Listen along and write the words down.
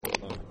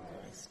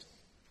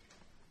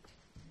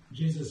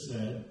Jesus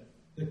said,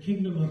 "The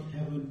kingdom of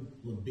heaven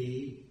will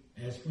be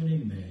as when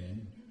a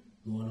man,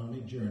 going on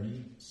a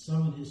journey,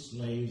 summoned his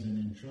slaves and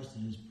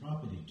entrusted his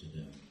property to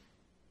them.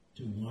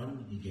 To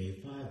one he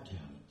gave 5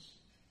 talents,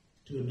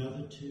 to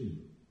another 2,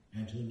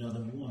 and to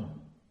another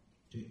 1,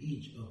 to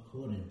each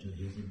according to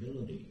his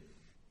ability.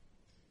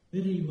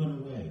 Then he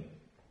went away.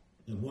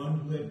 The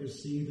one who had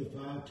received the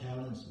 5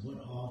 talents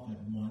went off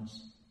at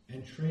once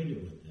and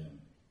traded with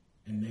them,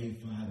 and made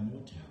 5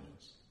 more talents.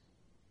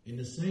 In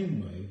the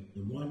same way,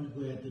 the one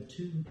who had the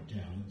 2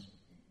 talents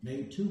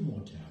made 2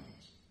 more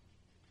talents.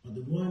 But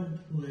the one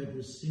who had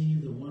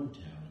received the 1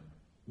 talent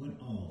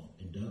went off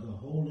and dug a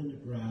hole in the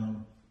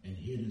ground and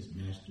hid his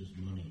master's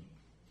money.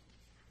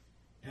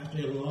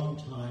 After a long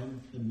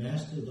time, the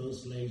master of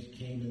those slaves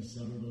came and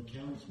settled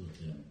accounts with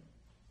them.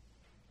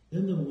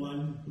 Then the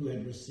one who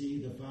had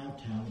received the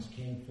 5 talents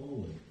came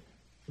forward,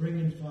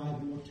 bringing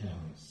 5 more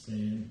talents,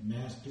 saying,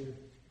 'Master,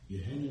 you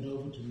handed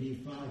over to me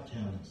 5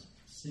 talents.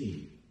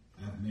 See,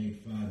 I've made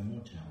 5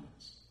 more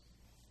talents.'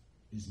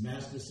 His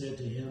master said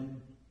to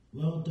him,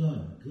 'Well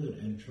done, good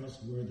and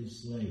trustworthy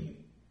slave.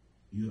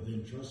 You have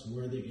been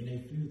trustworthy in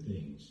a few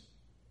things.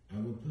 I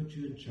will put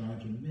you in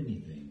charge of many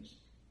things.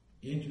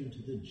 Enter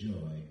into the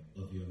joy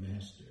of your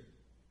master.'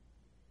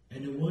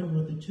 And the one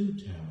with the 2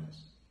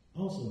 talents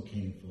also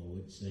came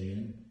forward,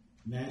 saying,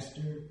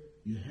 'Master,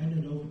 you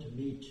handed over to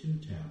me 2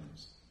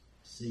 talents.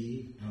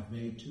 See, I've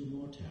made 2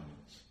 more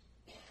talents.'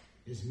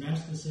 His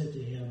master said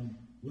to him,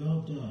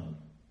 'Well done,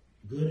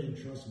 good and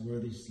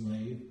trustworthy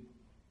slave.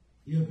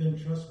 You have been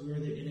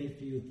trustworthy in a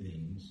few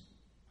things.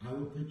 I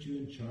will put you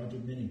in charge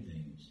of many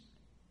things.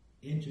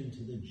 Enter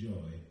into the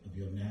joy of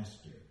your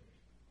master.'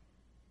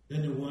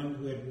 Then the one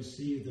who had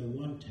received the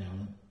 1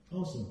 talent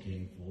also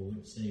came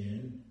forward,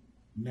 saying,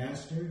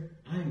 'Master,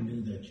 I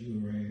knew that you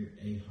were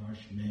a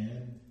harsh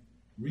man,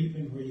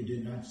 reaping where you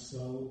did not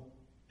sow,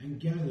 and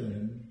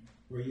gathering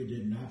where you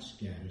did not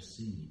scatter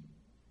seed.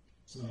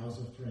 So I was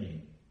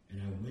afraid,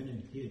 and I went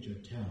and hid your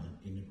talent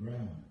in the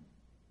ground.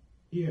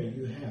 Here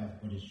you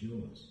have what is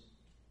yours.'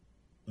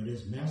 But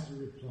his master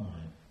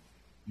replied,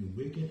 'You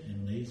wicked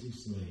and lazy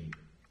slave,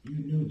 you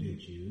knew,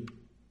 did you,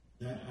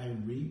 that I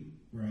reap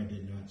where I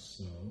did not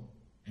sow,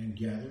 and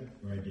gather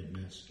where I did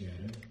not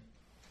scatter?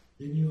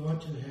 Then you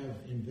ought to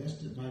have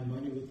invested my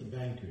money with the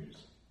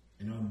bankers,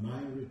 and on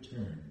my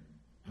return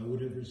I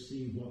would have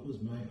received what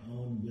was my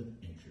own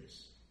with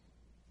interest.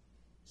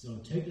 So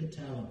take the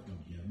talent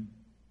from him,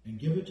 and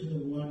give it to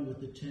the one with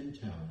the 10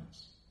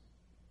 talents.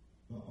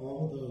 For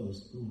all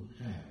those who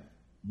have,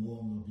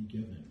 more will be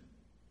given,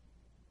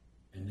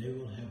 and they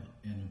will have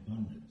an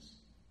abundance.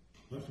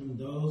 But from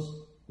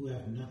those who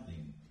have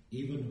nothing,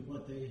 even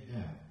what they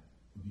have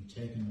will be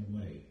taken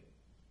away.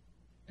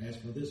 As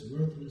for this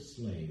worthless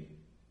slave,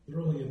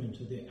 throw him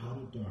into the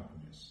outer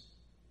darkness,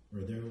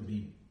 where there will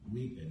be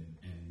weeping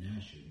and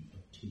gnashing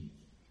of teeth.'"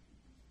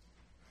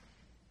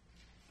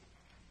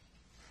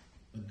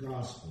 The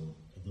Gospel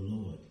of the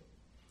Lord.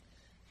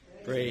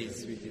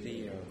 Praise be to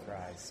thee, O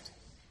Christ.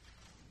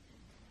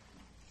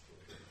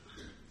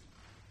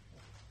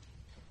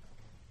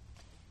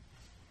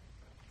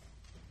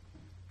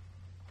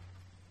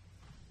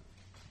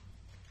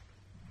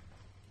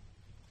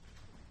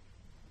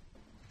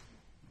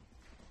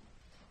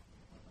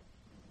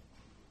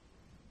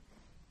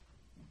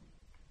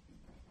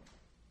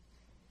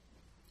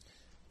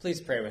 Please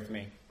pray with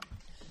me.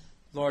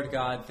 Lord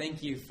God,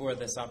 thank you for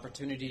this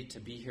opportunity to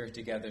be here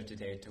together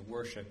today to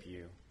worship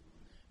you.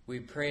 We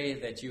pray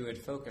that you would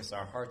focus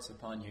our hearts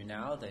upon you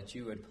now, that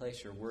you would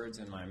place your words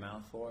in my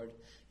mouth, Lord,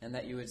 and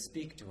that you would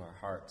speak to our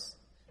hearts,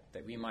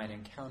 that we might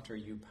encounter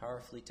you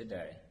powerfully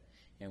today.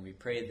 And we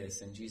pray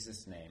this in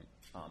Jesus' name.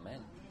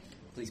 Amen.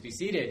 Please be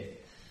seated.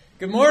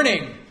 Good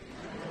morning.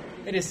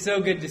 It is so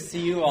good to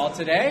see you all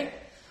today.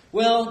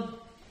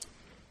 Well,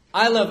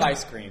 I love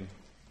ice cream.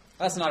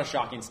 That's not a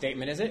shocking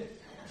statement, is it?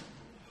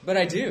 But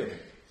I do.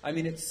 I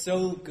mean, it's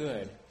so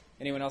good.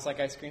 Anyone else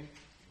like ice cream?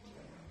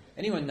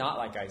 Anyone not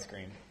like ice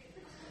cream?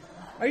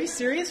 Are you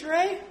serious,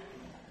 Ray?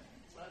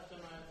 Last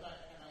time I had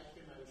ice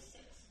cream, I was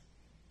 6.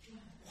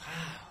 Wow.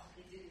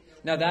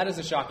 Now that is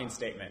a shocking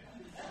statement.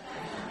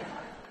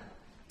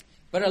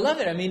 But I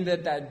love it. I mean,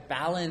 that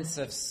balance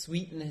of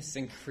sweetness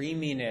and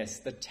creaminess,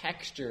 the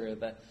texture,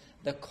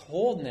 the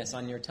coldness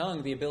on your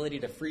tongue, the ability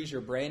to freeze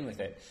your brain with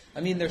it.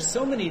 I mean, there's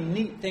so many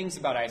neat things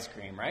about ice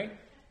cream, right?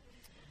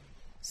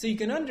 So you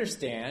can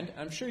understand,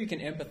 I'm sure you can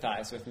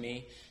empathize with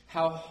me,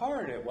 how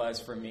hard it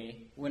was for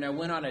me when I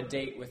went on a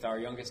date with our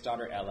youngest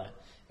daughter, Ella,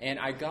 and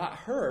I got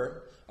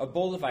her a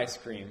bowl of ice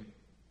cream,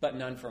 but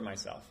none for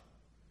myself.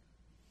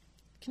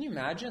 Can you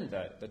imagine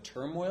the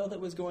turmoil that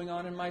was going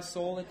on in my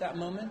soul at that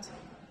moment?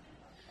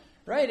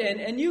 Right?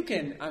 And you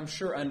can, I'm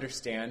sure,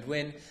 understand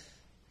when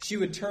she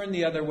would turn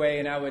the other way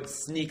and I would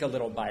sneak a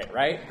little bite,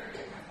 right?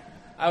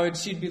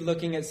 She'd be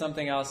looking at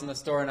something else in the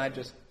store and I'd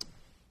just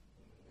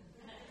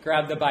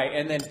grab the bite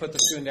and then put the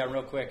spoon down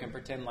real quick and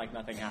pretend like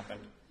nothing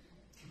happened.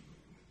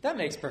 That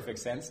makes perfect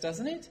sense,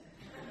 doesn't it?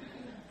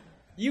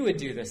 You would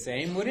do the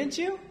same, wouldn't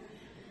you?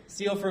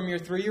 Steal from your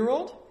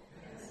 3-year-old?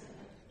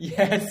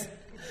 Yes.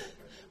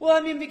 Well,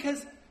 I mean,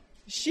 because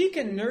she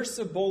can nurse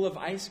a bowl of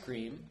ice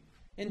cream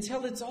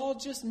until it's all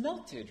just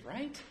melted,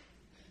 right?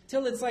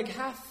 Till it's like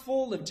half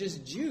full of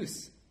just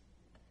juice.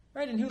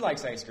 Right? And who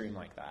likes ice cream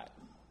like that?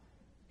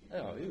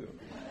 Oh, ew.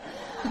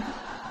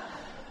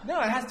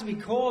 No, it has to be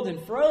cold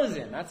and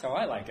frozen. That's how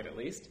I like it, at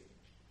least.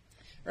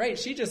 Right?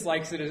 She just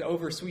likes it as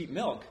over sweet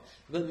milk.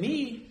 But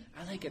me,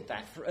 I like it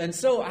that. And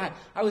so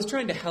I was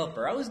trying to help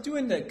her. I was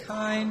doing the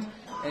kind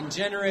and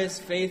generous,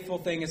 faithful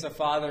thing as a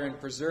father in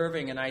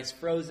preserving a nice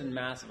frozen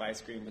mass of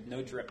ice cream with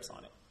no drips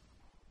on it.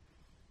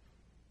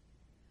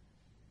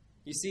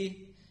 You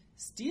see,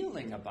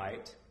 stealing a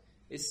bite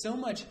is so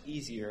much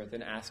easier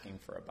than asking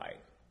for a bite.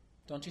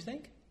 Don't you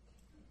think?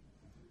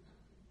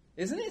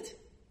 Isn't it?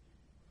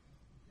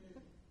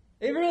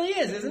 It really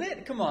is, isn't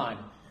it? Come on.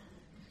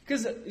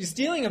 Because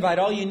stealing a bite,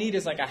 all you need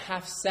is like a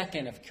half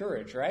second of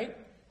courage, right?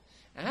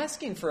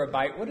 Asking for a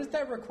bite, what does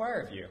that require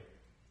of you?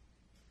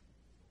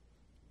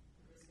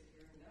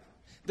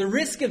 The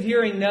risk of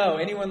hearing no.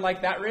 Anyone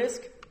like that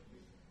risk?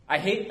 I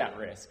hate that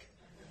risk.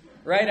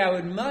 Right? I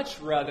would much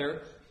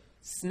rather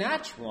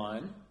snatch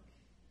one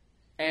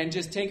and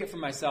just take it for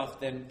myself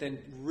than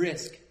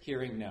risk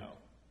hearing no.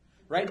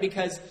 Right?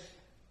 Because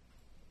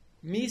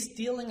me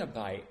stealing a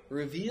bite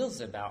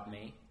reveals about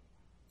me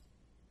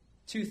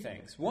two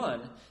things.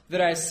 One,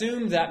 that I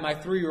assume that my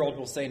 3-year-old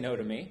will say no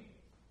to me,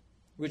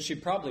 which she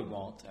probably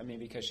won't. I mean,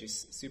 because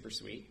she's super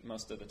sweet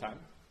most of the time.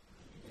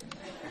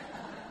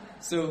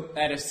 So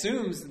that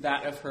assumes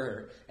that of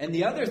her. And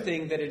the other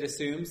thing that it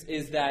assumes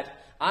is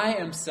that I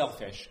am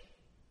selfish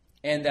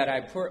and that I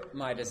put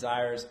my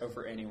desires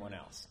over anyone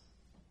else.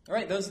 All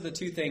right, those are the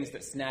two things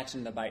that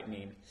snatching the bite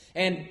mean.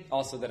 And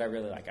also that I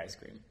really like ice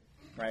cream,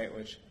 right,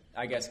 which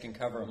I guess can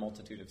cover a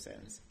multitude of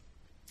sins.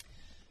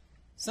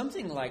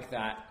 Something like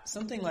that,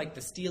 something like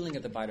the stealing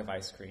of the bite of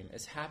ice cream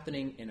is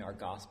happening in our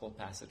gospel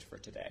passage for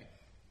today.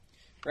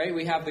 Right?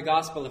 We have the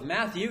Gospel of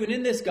Matthew, and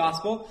in this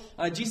Gospel,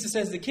 Jesus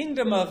says the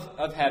kingdom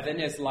of heaven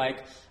is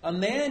like a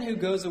man who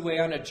goes away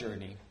on a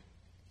journey.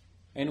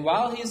 And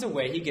while he is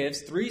away, he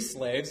gives 3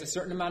 slaves a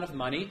certain amount of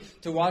money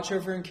to watch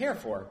over and care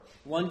for.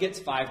 One gets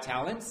 5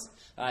 talents.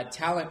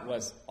 Talent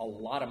was a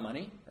lot of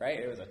money, right?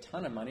 It was a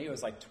ton of money. It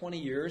was like 20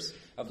 years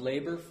of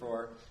labor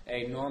for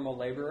a normal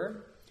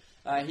laborer.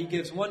 He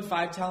gives one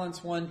 5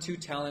 talents, one 2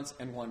 talents,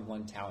 and one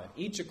 1 talent,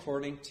 each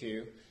according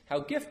to how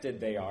gifted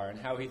they are and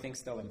how he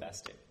thinks they'll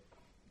invest it.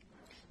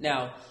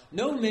 Now,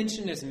 no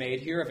mention is made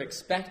here of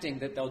expecting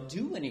that they'll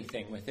do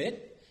anything with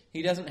it.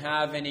 He doesn't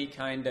have any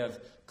kind of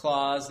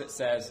clause that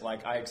says,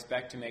 like, I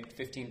expect to make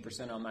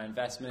 15% on my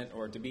investment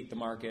or to beat the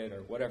market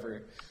or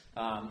whatever.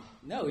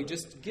 No, he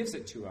just gives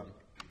it to them.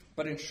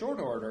 But in short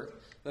order,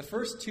 the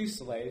first 2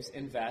 slaves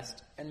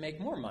invest and make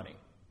more money.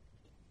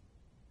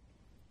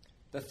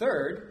 The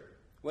third,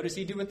 what does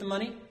he do with the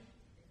money?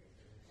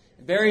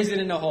 Buries it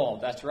in a hole.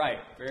 That's right.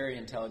 Very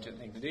intelligent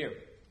thing to do.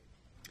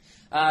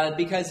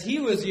 Because he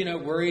was,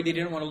 worried he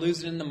didn't want to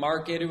lose it in the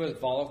market. It was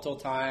volatile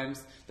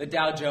times. The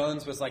Dow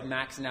Jones was like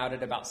maxing out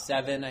at about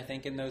 7, I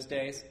think, in those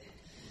days.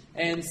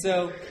 And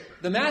so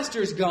the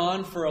master's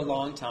gone for a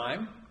long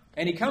time,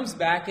 and he comes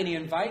back and he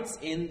invites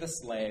in the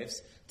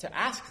slaves to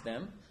ask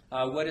them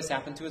what has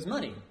happened to his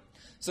money.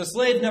 So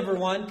slave number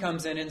 1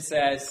 comes in and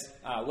says,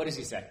 what does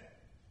he say?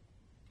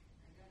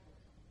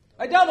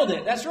 I doubled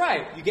it. That's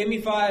right. You gave me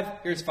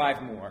 5. Here's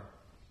 5 more.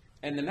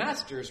 And the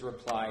master's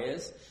reply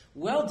is,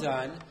 well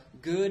done,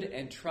 good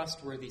and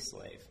trustworthy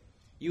slave.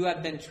 You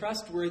have been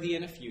trustworthy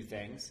in a few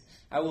things.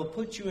 I will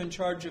put you in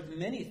charge of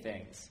many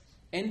things.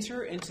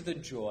 Enter into the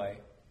joy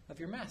of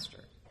your master.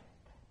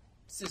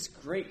 It's this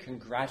great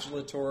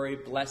congratulatory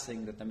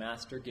blessing that the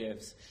master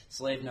gives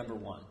slave number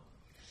 1.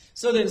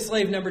 So then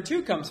slave number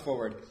 2 comes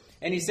forward,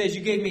 and he says,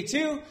 you gave me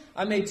 2,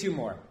 I made 2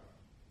 more.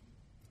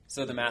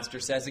 So the master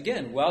says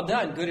again, well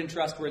done, good and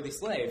trustworthy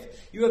slave.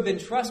 You have been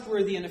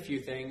trustworthy in a few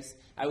things.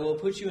 I will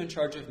put you in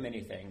charge of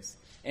many things.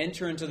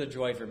 Enter into the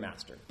joy of your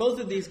master.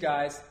 Both of these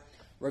guys,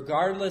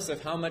 regardless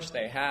of how much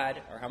they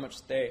had or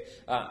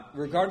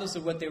regardless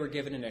of what they were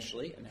given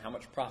initially and how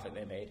much profit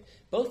they made,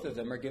 both of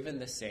them are given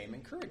the same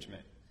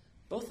encouragement.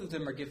 Both of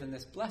them are given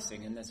this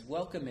blessing and this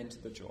welcome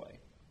into the joy.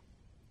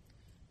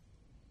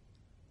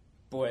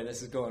 Boy,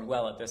 this is going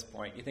well at this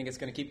point. You think it's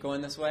going to keep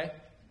going this way?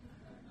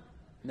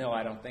 No,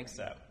 I don't think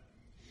so.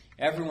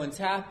 Everyone's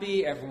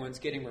happy. Everyone's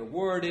getting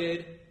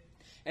rewarded.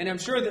 And I'm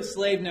sure that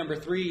slave number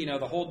 3,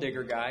 the hole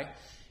digger guy,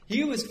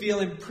 he was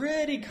feeling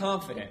pretty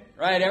confident,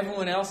 right?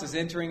 Everyone else is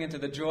entering into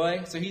the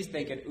joy. So he's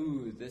thinking,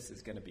 ooh, this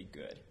is going to be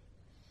good,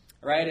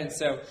 right? And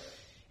so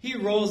he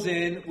rolls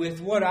in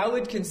with what I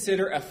would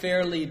consider a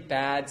fairly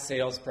bad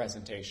sales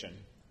presentation.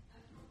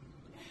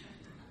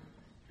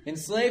 In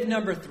slave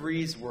number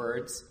 3's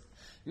words,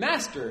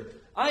 Master,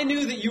 I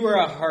knew that you were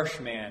a harsh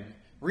man,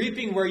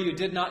 reaping where you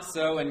did not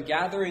sow and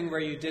gathering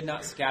where you did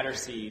not scatter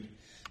seed.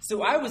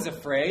 So I was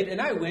afraid, and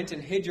I went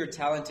and hid your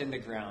talent in the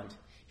ground.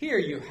 Here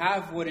you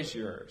have what is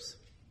yours.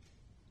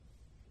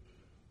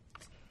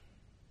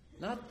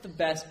 Not the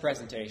best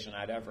presentation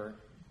I'd ever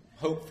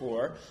hope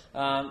for,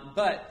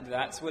 but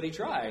that's what he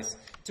tries.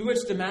 To which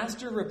the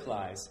master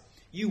replies,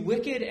 You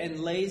wicked and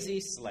lazy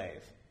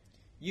slave.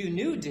 You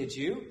knew, did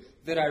you,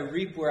 that I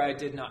reap where I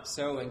did not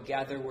sow and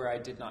gather where I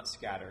did not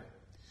scatter?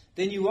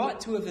 Then you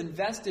ought to have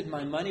invested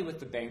my money with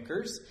the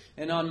bankers,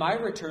 and on my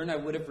return I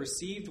would have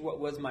received what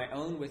was my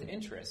own with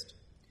interest.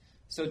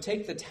 So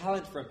take the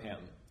talent from him,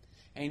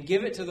 and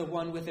give it to the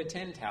one with the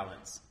 10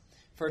 talents.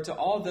 For to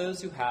all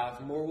those who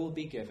have, more will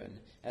be given,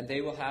 and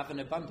they will have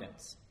an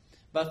abundance.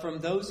 But from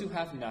those who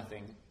have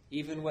nothing,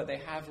 even what they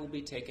have will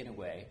be taken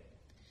away.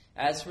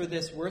 As for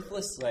this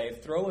worthless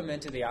slave, throw him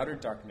into the outer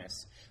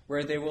darkness,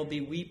 where there will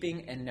be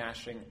weeping and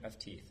gnashing of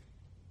teeth.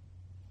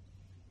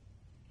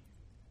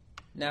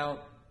 Now,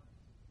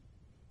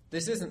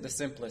 this isn't the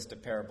simplest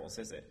of parables,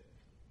 is it?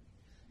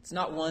 It's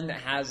not one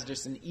that has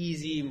just an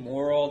easy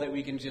moral that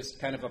we can just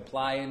kind of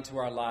apply into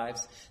our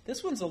lives.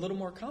 This one's a little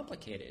more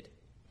complicated.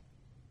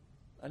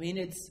 I mean,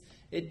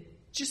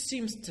 it just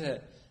seems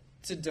to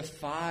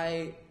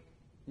defy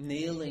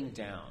nailing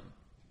down.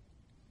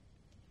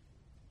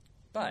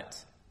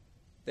 But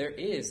there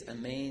is a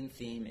main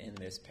theme in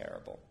this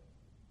parable.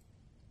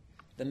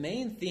 The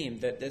main theme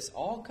that this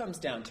all comes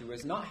down to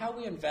is not how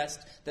we invest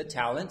the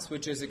talents,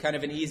 which is a kind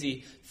of an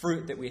easy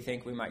fruit that we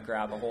think we might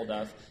grab a hold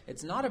of.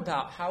 It's not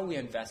about how we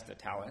invest the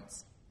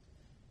talents.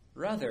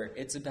 Rather,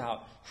 it's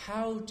about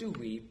how do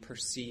we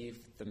perceive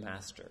the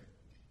master.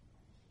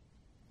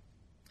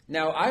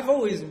 Now, I've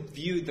always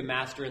viewed the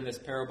master in this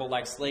parable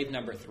like slave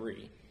number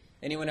 3.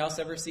 Anyone else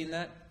ever seen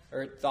that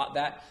or thought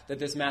that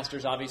this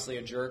master's obviously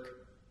a jerk?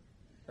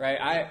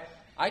 Right?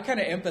 I kind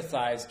of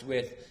empathized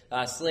with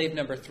slave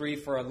number 3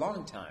 for a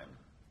long time.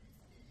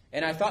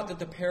 And I thought that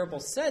the parable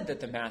said that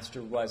the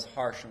master was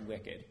harsh and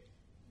wicked.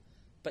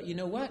 But you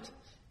know what?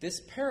 This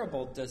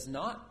parable does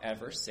not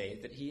ever say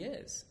that he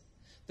is.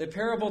 The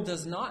parable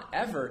does not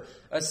ever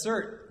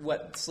assert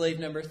what slave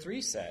number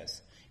 3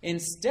 says.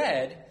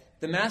 Instead,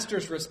 the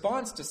master's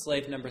response to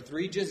slave number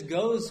 3 just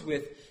goes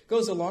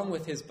along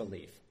with his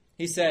belief.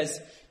 He says,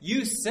 do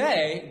you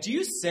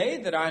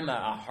say that I'm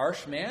a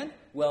harsh man?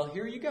 Well,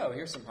 here you go.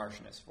 Here's some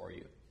harshness for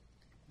you.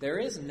 There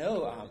is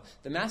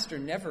the master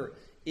never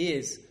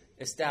is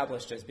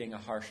established as being a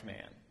harsh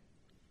man.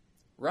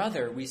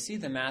 Rather, we see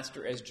the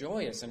master as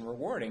joyous and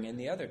rewarding in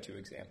the other 2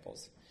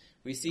 examples.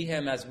 We see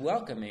him as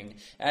welcoming,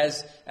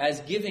 as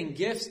giving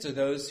gifts to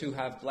those who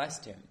have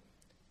blessed him,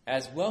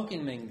 as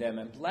welcoming them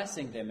and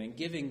blessing them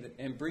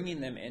and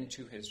bringing them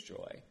into his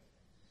joy.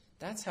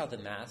 That's how the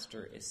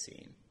master is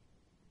seen.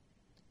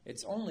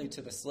 It's only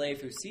to the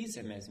slave who sees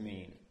him as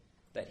mean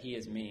that he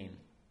is mean.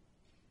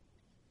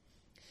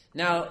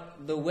 Now,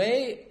 the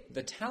way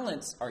the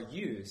talents are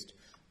used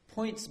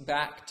points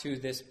back to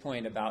this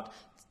point about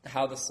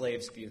how the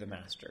slaves view the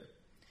master.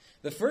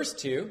 The first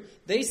 2,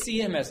 they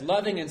see him as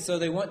loving, and so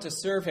they want to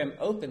serve him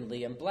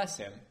openly and bless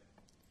him.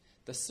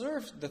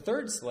 The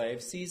third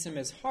slave sees him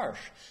as harsh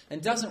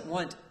and doesn't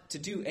want to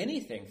do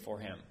anything for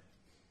him.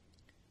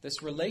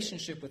 This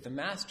relationship with the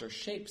master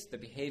shapes the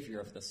behavior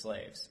of the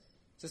slaves.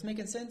 Is this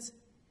making sense?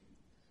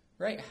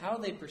 Right? How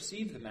they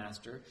perceive the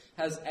master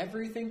has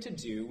everything to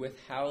do with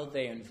how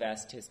they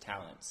invest his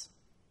talents.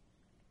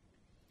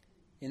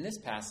 In this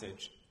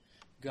passage,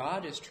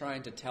 God is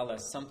trying to tell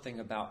us something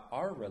about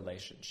our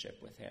relationship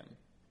with him.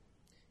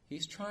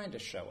 He's trying to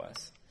show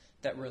us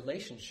that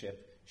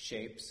relationship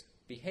shapes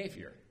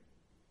behavior.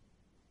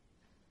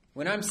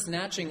 When I'm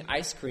snatching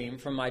ice cream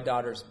from my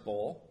daughter's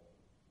bowl,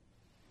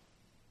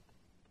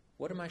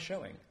 what am I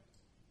showing?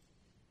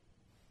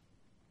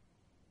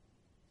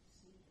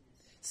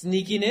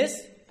 Sneakiness,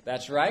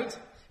 that's right.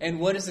 And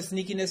what is the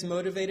sneakiness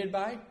motivated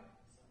by?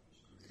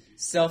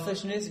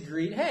 Selfishness,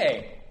 greed.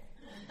 Hey,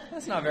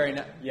 that's not very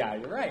nice. Yeah,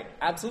 you're right.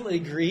 Absolutely,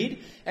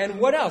 greed. And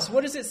what else?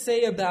 What does it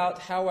say about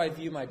how I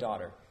view my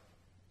daughter?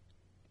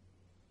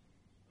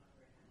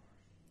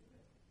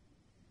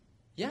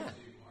 Yeah.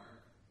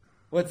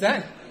 What's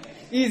that?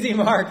 Easy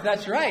mark,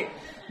 that's right.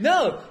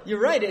 No,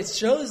 you're right. It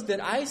shows that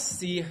I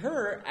see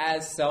her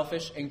as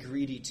selfish and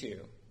greedy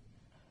too.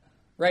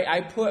 Right?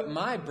 I put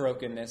my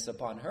brokenness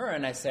upon her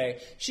and I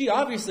say, she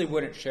obviously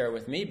wouldn't share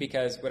with me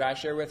because would I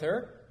share with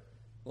her?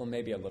 Well,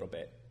 maybe a little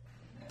bit.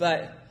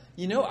 But,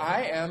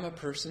 I am a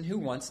person who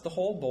wants the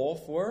whole bowl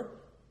for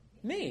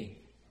me.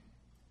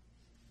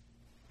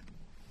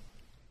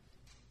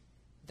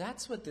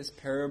 That's what this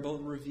parable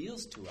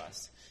reveals to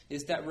us,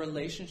 is that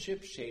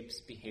relationship shapes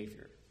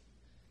behavior.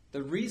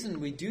 The reason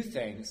we do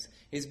things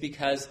is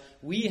because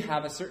we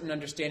have a certain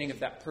understanding of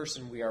that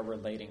person we are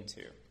relating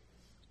to.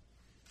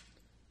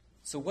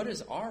 So what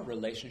is our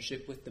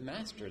relationship with the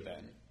master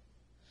then?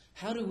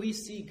 How do we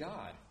see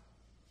God?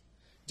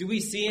 Do we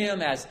see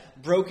him as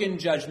broken,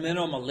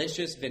 judgmental,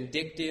 malicious,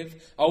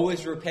 vindictive,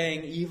 always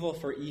repaying evil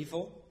for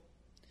evil?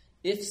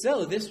 If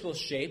so, this will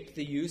shape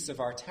the use of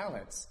our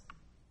talents.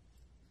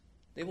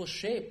 They will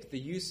shape the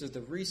use of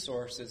the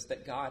resources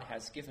that God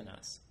has given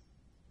us.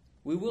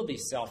 We will be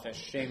selfish,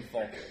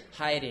 shameful,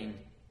 hiding,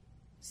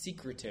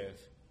 secretive,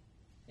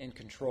 and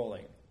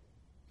controlling.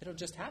 It'll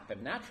just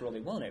happen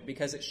naturally, won't it?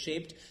 Because it's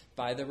shaped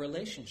by the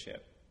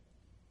relationship.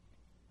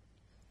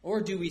 Or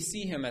do we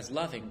see him as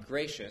loving,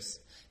 gracious,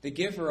 the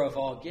giver of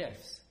all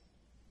gifts?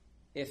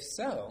 If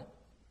so,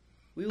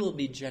 we will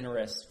be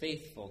generous,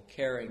 faithful,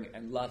 caring,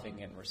 and loving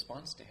in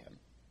response to him.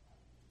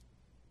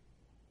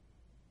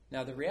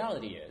 Now, the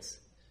reality is,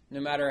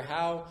 no matter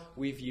how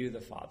we view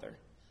the Father,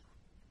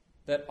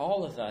 that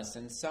all of us,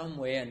 in some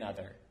way or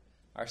another,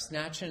 are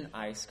snatching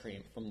ice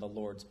cream from the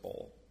Lord's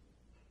bowl.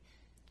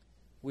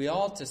 We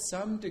all, to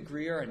some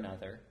degree or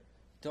another,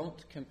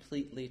 don't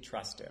completely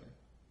trust him.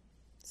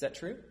 Is that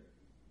true?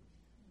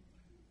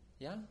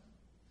 Yeah?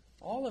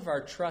 All of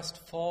our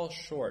trust falls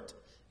short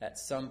at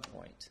some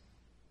point.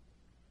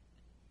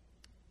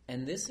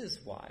 And this is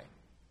why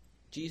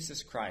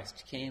Jesus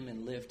Christ came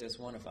and lived as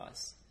one of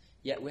us,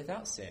 yet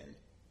without sin,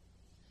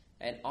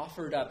 and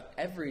offered up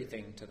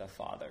everything to the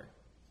Father,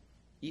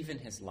 even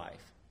his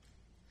life,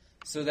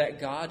 so that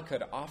God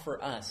could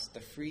offer us the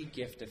free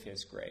gift of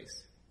his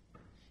grace.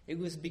 It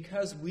was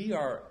because we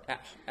are,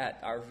 at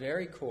our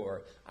very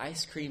core,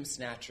 ice cream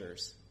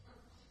snatchers,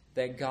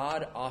 that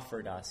God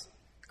offered us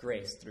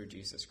grace through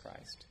Jesus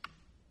Christ.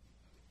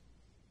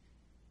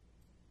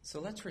 So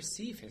let's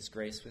receive his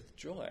grace with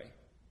joy.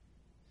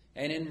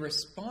 And in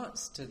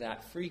response to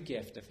that free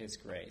gift of his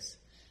grace,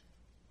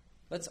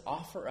 let's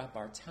offer up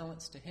our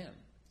talents to him.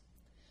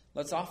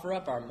 Let's offer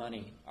up our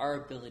money, our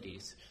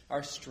abilities,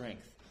 our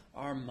strength,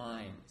 our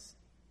minds.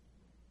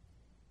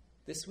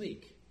 This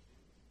week,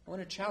 I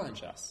want to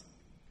challenge us.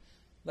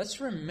 Let's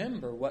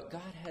remember what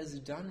God has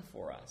done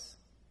for us.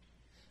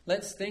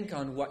 Let's think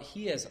on what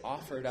he has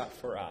offered up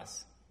for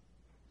us.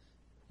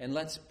 And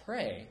let's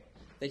pray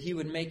that he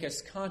would make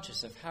us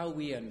conscious of how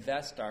we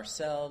invest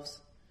ourselves,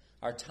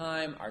 our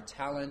time, our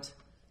talent,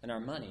 and our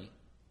money,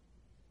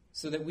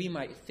 so that we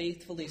might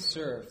faithfully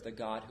serve the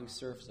God who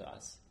serves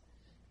us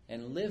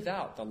and live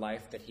out the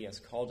life that he has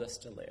called us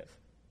to live.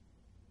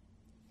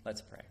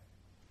 Let's pray.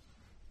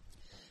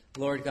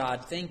 Lord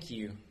God, thank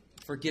you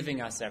for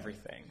giving us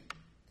everything.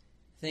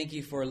 Thank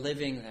you for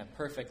living a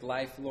perfect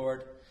life,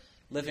 Lord,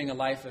 living a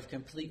life of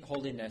complete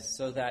holiness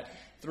so that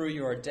through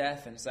your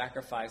death and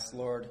sacrifice,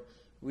 Lord,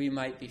 we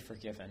might be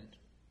forgiven.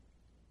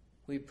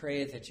 We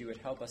pray that you would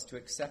help us to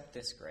accept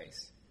this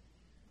grace.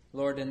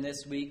 Lord, in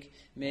this week,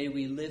 may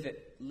we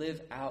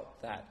live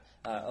out that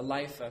a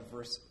life of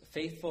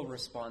faithful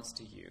response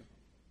to you,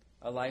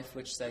 a life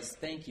which says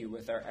thank you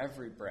with our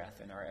every breath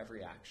and our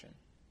every action.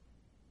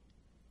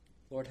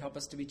 Lord, help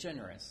us to be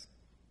generous.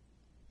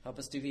 Help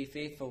us to be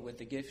faithful with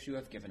the gifts you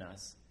have given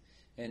us,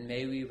 and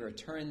may we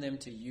return them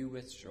to you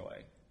with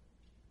joy.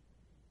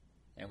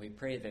 And we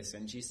pray this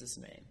in Jesus'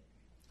 name.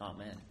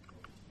 Amen.